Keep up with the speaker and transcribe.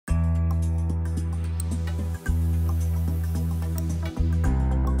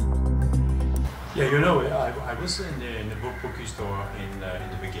Yeah, you know, I was in the Bocuse store in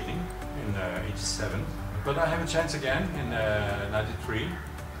the beginning, in '87, but I have a chance again in '93.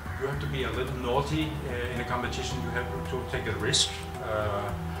 You have to be a little naughty in a competition. You have to take a risk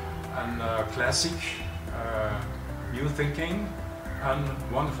and classic, new thinking,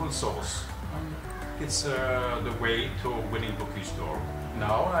 and wonderful sauce. And it's the way to winning Bocuse store.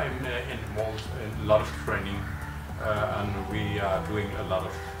 Now I'm involved in a lot of training. And we are doing a lot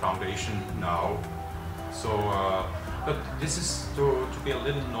of foundation now. So, but this is to be a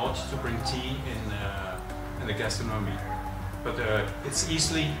little naughty to bring tea in the gastronomy. But it's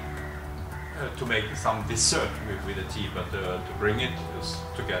easily to make some dessert with the tea, but to bring it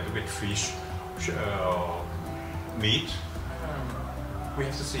together with fish, meat, we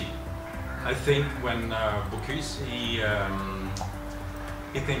have to see. I think when Bocuse,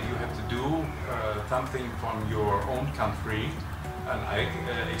 I think you have to do something from your own country, and I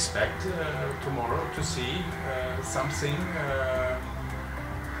expect tomorrow to see something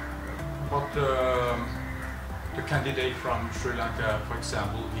what the candidate from Sri Lanka, for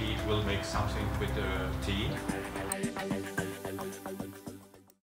example, he will make something with the tea.